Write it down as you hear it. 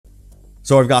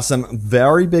So I've got some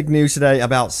very big news today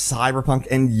about Cyberpunk,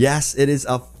 and yes, it is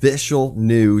official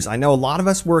news. I know a lot of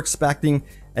us were expecting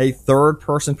a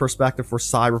third-person perspective for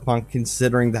Cyberpunk,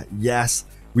 considering that, yes,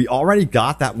 we already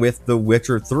got that with The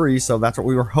Witcher 3, so that's what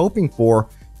we were hoping for.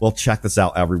 Well, check this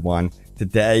out, everyone.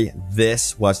 Today,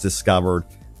 this was discovered.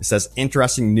 It says,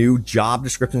 interesting new job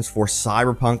descriptions for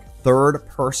Cyberpunk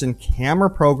third-person camera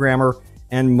programmer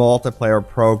and multiplayer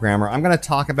programmer. I'm going to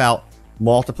talk about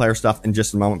multiplayer stuff in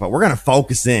just a moment, but we're going to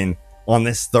focus in on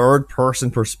this third-person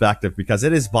perspective because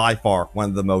it is by far one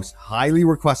of the most highly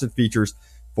requested features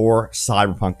for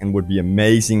Cyberpunk and would be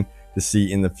amazing to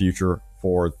see in the future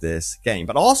for this game.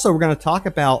 But also, we're going to talk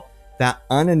about that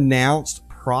unannounced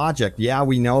project. Yeah,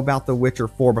 we know about The Witcher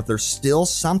 4, but there's still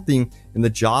something in the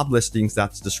job listings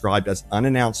that's described as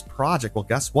unannounced project. Well,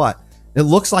 guess what? It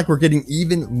looks like we're getting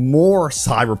even more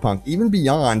Cyberpunk, even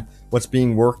beyond what's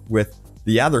being worked with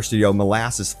the other studio,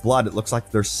 Molasses Flood. It looks like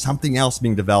there's something else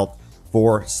being developed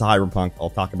for Cyberpunk.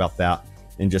 I'll talk about that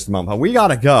in just a moment. But we got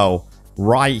to go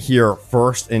right here,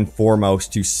 first and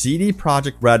foremost, to CD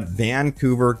Projekt RED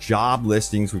Vancouver job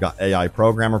listings. We got AI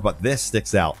programmer, but this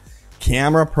sticks out.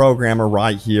 Camera programmer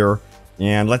right here.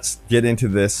 And let's get into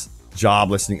this job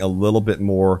listing a little bit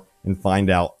more and find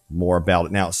out more about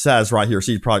it. Now, it says right here,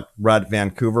 CD Projekt RED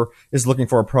Vancouver is looking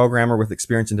for a programmer with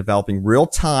experience in developing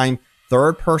real-time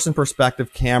third-person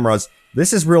perspective cameras.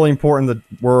 This is really important,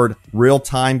 the word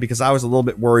real-time, because I was a little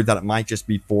bit worried that it might just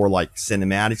be for like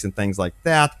cinematics and things like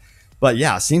that. But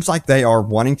yeah, it seems like they are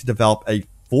wanting to develop a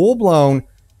full-blown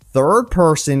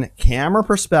third-person camera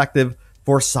perspective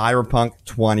for Cyberpunk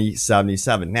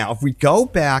 2077. Now, if we go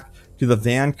back to the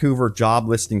Vancouver job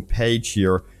listing page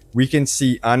here, we can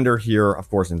see under here, of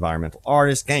course, environmental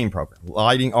artist, game programmer,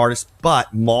 lighting artist,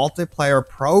 but multiplayer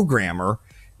programmer.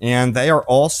 And they are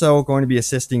also going to be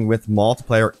assisting with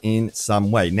multiplayer in some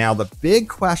way. Now, the big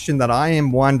question that I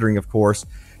am wondering, of course,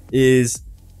 is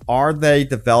are they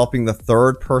developing the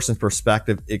third-person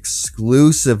perspective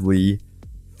exclusively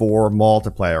for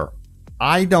multiplayer?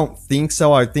 I don't think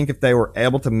so. I think if they were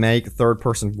able to make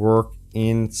third-person work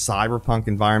in Cyberpunk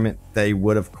environment, they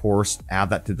would, of course, add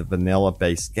that to the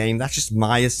vanilla-based game. That's just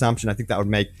my assumption. I think that would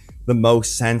make the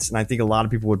most sense, and I think a lot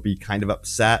of people would be kind of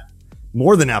upset,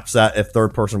 more than upset, if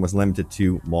third person was limited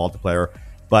to multiplayer.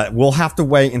 But we'll have to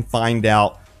wait and find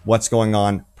out what's going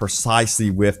on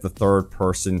precisely with the third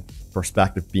person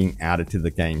perspective being added to the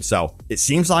game. So it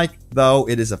seems like, though,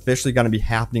 it is officially going to be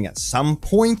happening at some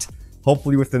point,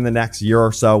 hopefully within the next year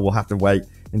or so. We'll have to wait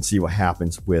and see what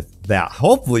happens with that.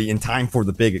 Hopefully in time for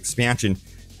the big expansion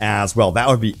as well. That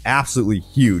would be absolutely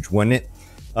huge, wouldn't it?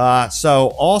 So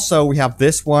also we have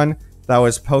this one that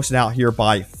was posted out here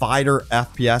by Fighter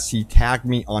FPS. He tagged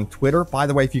me on Twitter. By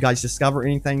the way, if you guys discover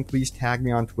anything, please tag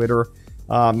me on Twitter.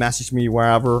 Message me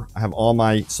wherever. I have all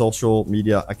my social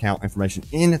media account information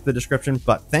in the description.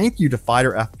 But thank you to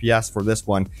Fighter FPS for this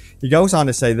one. He goes on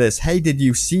to say this. Hey, did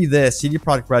you see this? CD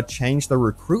Projekt RED changed their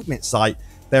recruitment site.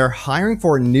 They're hiring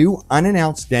for a new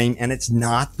unannounced game, and it's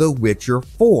not The Witcher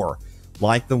 4,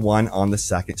 like the one on the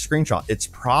second screenshot. It's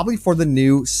probably for the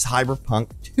new Cyberpunk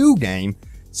 2 game,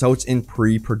 so it's in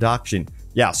pre-production.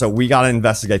 Yeah, so we got to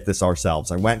investigate this ourselves.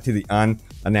 I went to the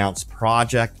unannounced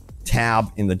project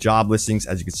tab in the job listings.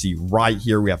 As you can see right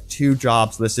here, we have 2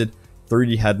 jobs listed,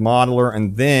 3D head modeler,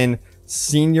 and then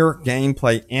senior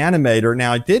gameplay animator.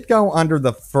 Now, I did go under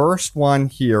the first one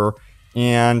here,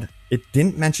 and it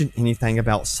didn't mention anything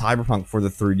about Cyberpunk for the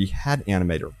 3D head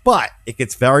animator. But it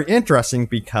gets very interesting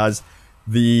because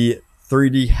the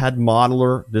 3D head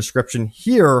modeler description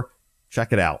here,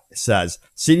 check it out. It says,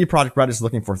 CD Projekt RED is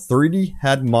looking for 3D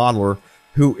head modeler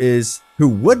who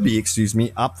would be,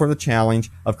 up for the challenge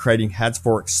of creating heads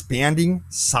for expanding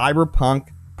Cyberpunk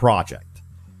project.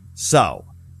 So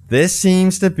this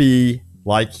seems to be,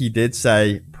 like he did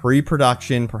say,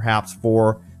 pre-production perhaps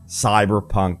for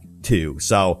Cyberpunk 2.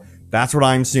 So that's what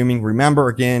I'm assuming. Remember,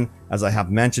 again, as I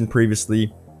have mentioned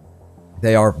previously,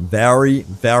 they are very,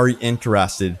 very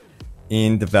interested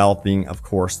in developing, of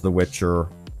course, The Witcher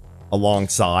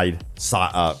alongside,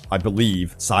 I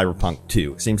believe, Cyberpunk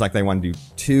 2. It seems like they want to do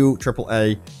 2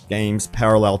 AAA games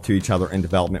parallel to each other in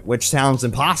development, which sounds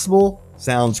impossible,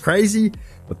 sounds crazy,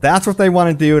 but that's what they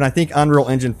want to do. And I think Unreal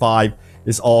Engine 5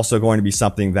 is also going to be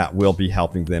something that will be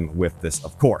helping them with this,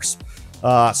 of course.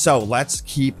 So let's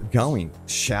keep going,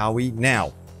 shall we?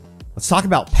 Now, let's talk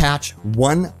about patch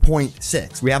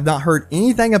 1.6. We have not heard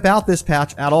anything about this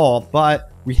patch at all,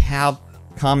 but we have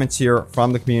comments here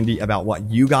from the community about what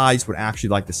you guys would actually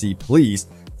like to see. Please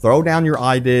throw down your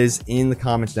ideas in the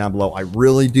comments down below. I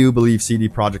really do believe CD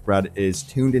Projekt RED is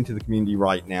tuned into the community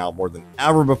right now more than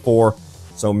ever before,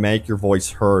 so make your voice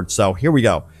heard. So here we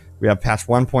go. We have patch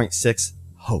 1.6,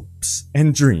 hopes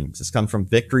and dreams. This comes from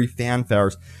Victory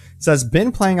Fanfares. It says,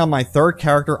 been playing on my third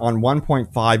character on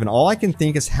 1.5, and all I can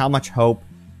think is how much I hope,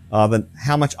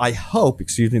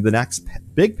 the next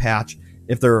big patch,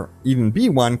 if there even be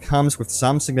one, comes with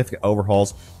some significant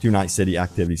overhauls to Night City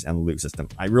activities and the loot system.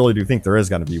 I really do think there is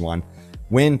going to be one.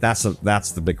 When? That's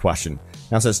the big question.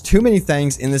 Now it says, too many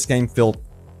things in this game feel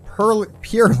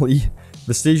purely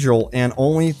vestigial and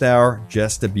only there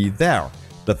just to be there.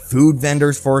 The food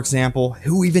vendors, for example,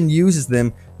 who even uses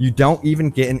them? You don't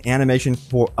even get an animation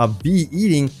of bee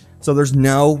eating, so there's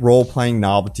no role-playing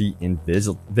novelty in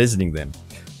visiting them.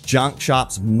 Junk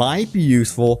shops might be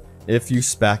useful if you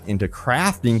spec into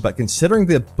crafting, but considering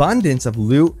the abundance of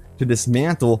loot to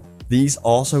dismantle, these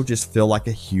also just feel like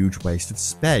a huge waste of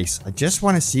space. I just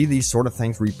want to see these sort of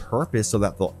things repurposed so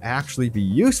that they'll actually be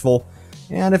useful,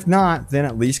 and if not, then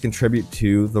at least contribute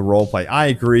to the roleplay. I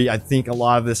agree. I think a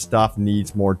lot of this stuff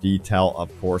needs more detail, of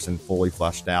course, and fully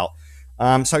fleshed out.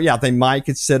 So yeah, they might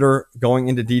consider going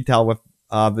into detail with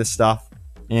this stuff.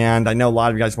 And I know a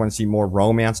lot of you guys want to see more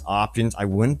romance options. I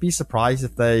wouldn't be surprised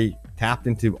if they tapped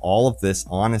into all of this,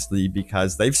 honestly,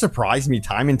 because they've surprised me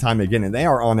time and time again, and they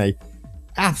are on a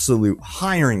absolute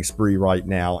hiring spree right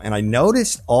now. And I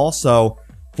noticed also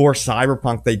for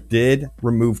Cyberpunk, they did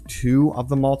remove 2 of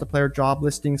the multiplayer job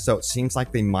listings, so it seems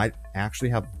like they might actually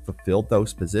have fulfilled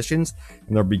those positions,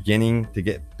 and they're beginning to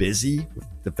get busy with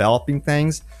developing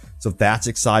things. So that's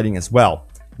exciting as well.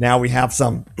 Now we have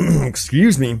some,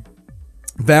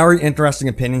 very interesting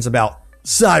opinions about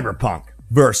Cyberpunk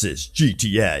versus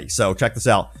GTA. So check this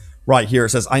out right here. It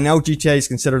says, I know GTA is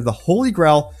considered the holy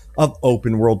grail of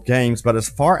open world games, but as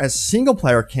far as single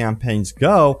player campaigns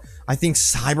go, I think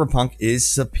Cyberpunk is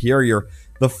superior.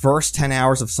 The first 10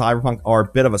 hours of Cyberpunk are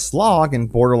a bit of a slog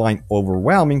and borderline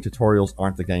overwhelming. Tutorials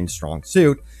aren't the game's strong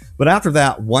suit. But after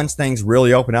that, once things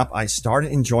really open up, I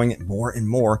started enjoying it more and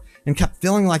more and kept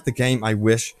feeling like the game I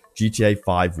wish GTA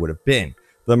 5 would have been.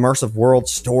 The immersive world,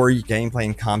 story, gameplay,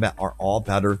 and combat are all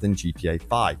better than GTA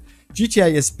 5.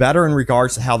 GTA is better in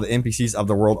regards to how the NPCs of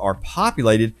the world are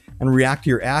populated and react to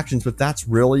your actions, but that's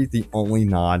really the only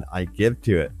nod I give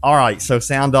to it. All right, so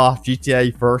sound off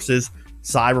GTA versus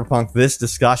Cyberpunk. This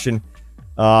discussion,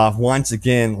 once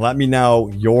again, let me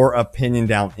know your opinion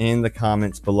down in the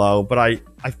comments below. But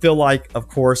I feel like, of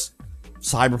course,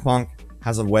 Cyberpunk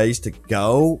has a ways to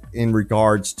go in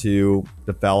regards to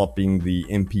developing the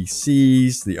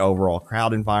NPCs, the overall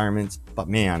crowd environments. But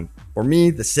man, for me,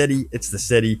 the city, it's the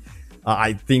city.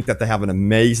 I think that they have an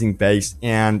amazing base,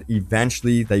 and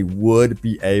eventually they would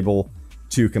be able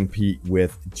to compete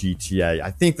with GTA.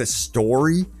 I think the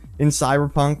story in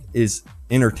Cyberpunk is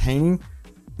entertaining,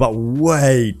 but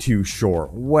way too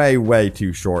short, way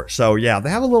too short. So yeah, they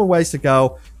have a little ways to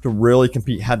go to really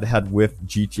compete head to head with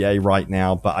GTA right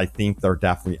now, but I think they're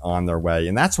definitely on their way.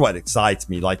 And that's what excites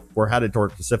me. Like, we're headed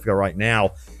towards Pacifica right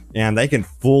now, and they can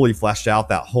fully flesh out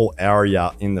that whole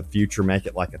area in the future, make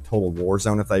it like a total war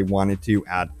zone if they wanted to,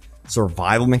 add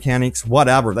survival mechanics,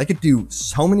 whatever. They could do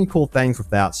so many cool things with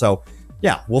that. So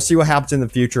yeah, we'll see what happens in the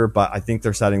future, but I think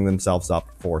they're setting themselves up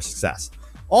for success.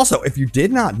 Also, if you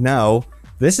did not know,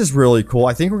 this is really cool.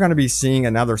 I think we're going to be seeing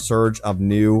another surge of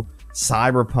new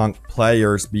Cyberpunk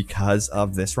players because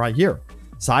of this right here.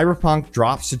 Cyberpunk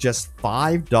drops to just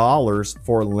 $5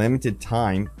 for a limited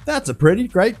time. That's a pretty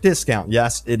great discount.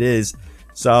 Yes, it is.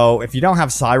 So if you don't have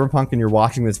Cyberpunk and you're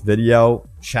watching this video,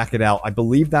 check it out. I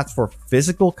believe that's for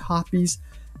physical copies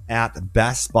at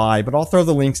Best Buy, but I'll throw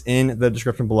the links in the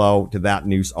description below to that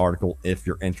news article if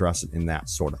you're interested in that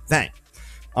sort of thing.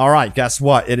 All right, guess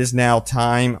what? It is now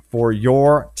time for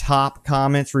your top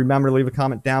comments. Remember to leave a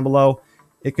comment down below.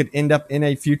 It could end up in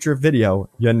a future video.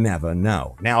 You never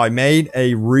know. Now, I made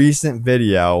a recent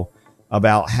video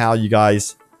about how you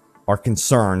guys are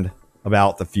concerned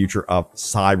about the future of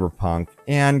Cyberpunk,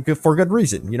 and for good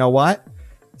reason. You know what?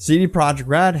 CD Projekt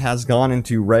RED has gone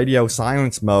into radio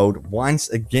silence mode once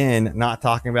again, not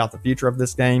talking about the future of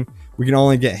this game. We can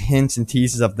only get hints and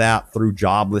teases of that through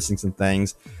job listings and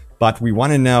things, but we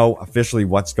want to know officially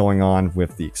what's going on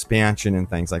with the expansion and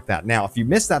things like that. Now, if you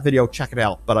missed that video, check it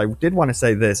out. But I did want to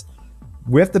say this.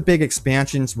 With the big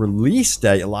expansion's release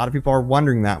date, a lot of people are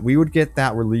wondering that. We would get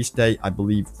that release date, I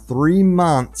believe, 3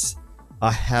 months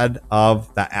ahead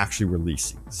of that actually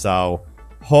releasing. So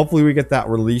hopefully we get that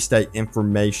release date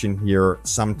information here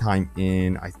sometime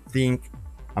in, I think,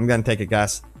 I'm going to take a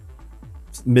guess,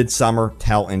 midsummer,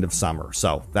 tail end of summer.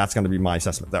 So that's going to be my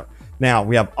assessment there. Now,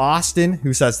 we have Austin,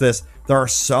 who says this. There are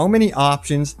so many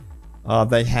options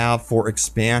they have for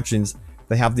expansions.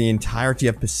 They have the entirety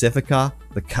of Pacifica,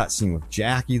 the cutscene with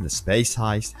Jackie, the space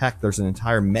heist. Heck, there's an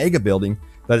entire mega building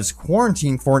that is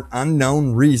quarantined for an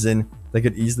unknown reason, they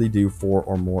could easily do 4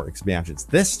 or more expansions.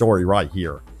 This story right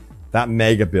here, that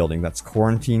mega building that's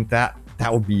quarantined, that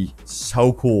would be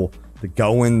so cool to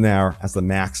go in there as the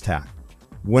max tech.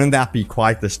 Wouldn't that be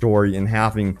quite the story? And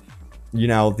having, you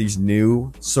know, these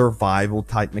new survival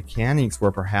type mechanics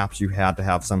where perhaps you had to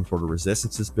have some sort of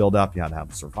resistances build up, you had to have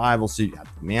a survival suit, you had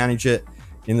to manage it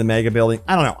in the mega building.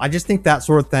 I don't know. I just think that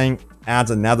sort of thing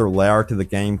adds another layer to the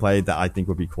gameplay that I think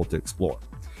would be cool to explore.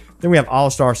 Then we have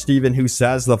All-Star Steven, who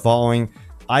says the following: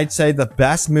 I'd say the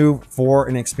best move for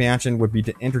an expansion would be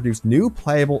to introduce new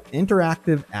playable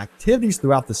interactive activities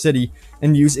throughout the city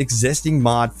and use existing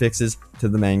mod fixes to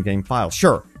the main game file.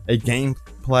 Sure, a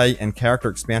gameplay and character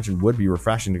expansion would be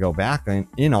refreshing to go back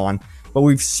in on, but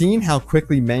we've seen how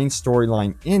quickly main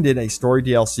storyline ended. A story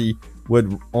DLC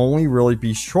would only really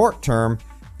be short term.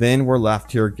 Then we're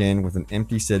left here again with an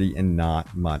empty city and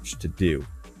not much to do.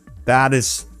 That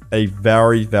is a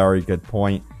very, very good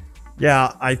point.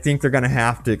 Yeah, I think they're going to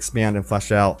have to expand and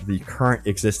flesh out the current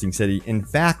existing city. In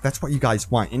fact, that's what you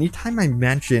guys want. Anytime I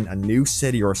mention a new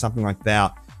city or something like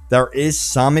that, there is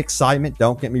some excitement,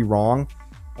 don't get me wrong.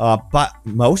 But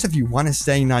most of you want to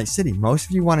stay in Night City. Most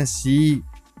of you want to see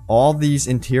all these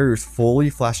interiors fully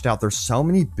fleshed out. There's so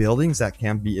many buildings that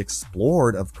can be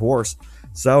explored, of course.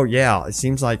 So yeah, it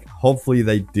seems like hopefully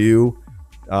they do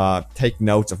take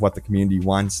notes of what the community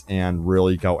wants and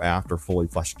really go after fully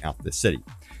fleshing out this city.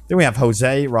 Then we have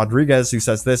Jose Rodriguez, who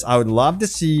says this: I would love to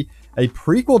see a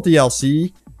prequel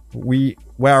DLC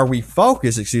where we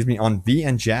focus, on V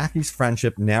and Jackie's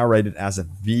friendship, narrated as if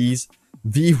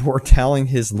V were telling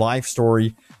his life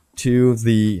story to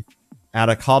the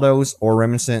Adacados or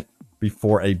reminiscent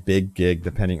before a big gig,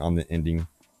 depending on the ending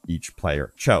each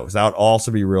player chose. That would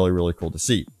also be really, really cool to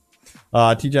see.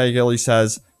 TJ Gilly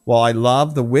says, well, I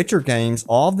love the Witcher games.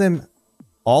 All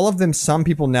of them some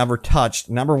people never touched.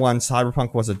 Number one,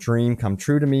 Cyberpunk was a dream come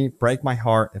true to me. Break my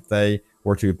heart if they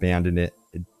were to abandon it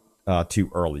too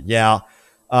early. Yeah.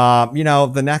 You know,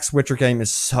 the next Witcher game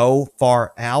is so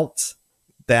far out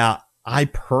that I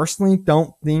personally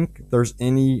don't think there's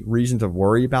any reason to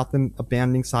worry about them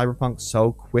abandoning Cyberpunk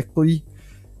so quickly.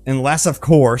 Unless, of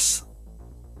course,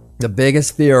 the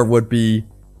biggest fear would be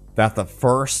that the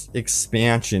first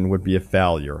expansion would be a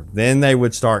failure. Then they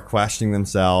would start questioning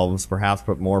themselves, perhaps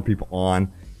put more people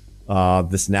on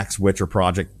this next Witcher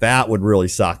project. That would really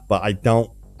suck, but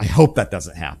I hope that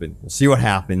doesn't happen. We'll see what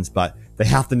happens, but they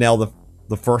have to nail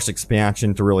the first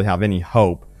expansion to really have any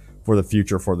hope for the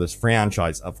future for this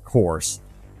franchise, of course.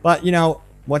 But, you know,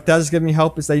 what does give me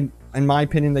hope is in my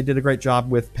opinion, they did a great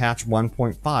job with patch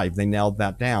 1.5. They nailed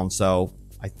that down, so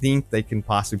I think they can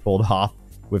possibly pull it off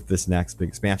with this next big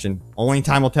expansion. Only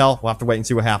time will tell. We'll have to wait and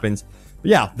see what happens.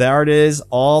 But yeah, there it is.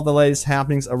 All the latest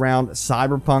happenings around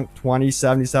Cyberpunk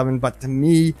 2077. But to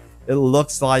me, it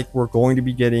looks like we're going to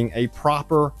be getting a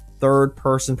proper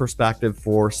third-person perspective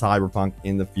for Cyberpunk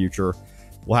in the future.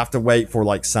 We'll have to wait for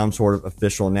like some sort of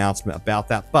official announcement about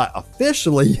that. But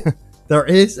officially, there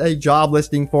is a job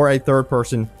listing for a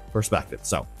third-person perspective.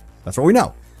 So that's what we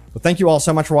know. But thank you all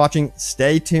so much for watching.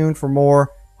 Stay tuned for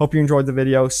more. Hope you enjoyed the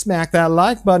video. Smack that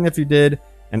like button if you did.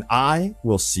 And I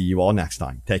will see you all next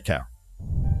time. Take care.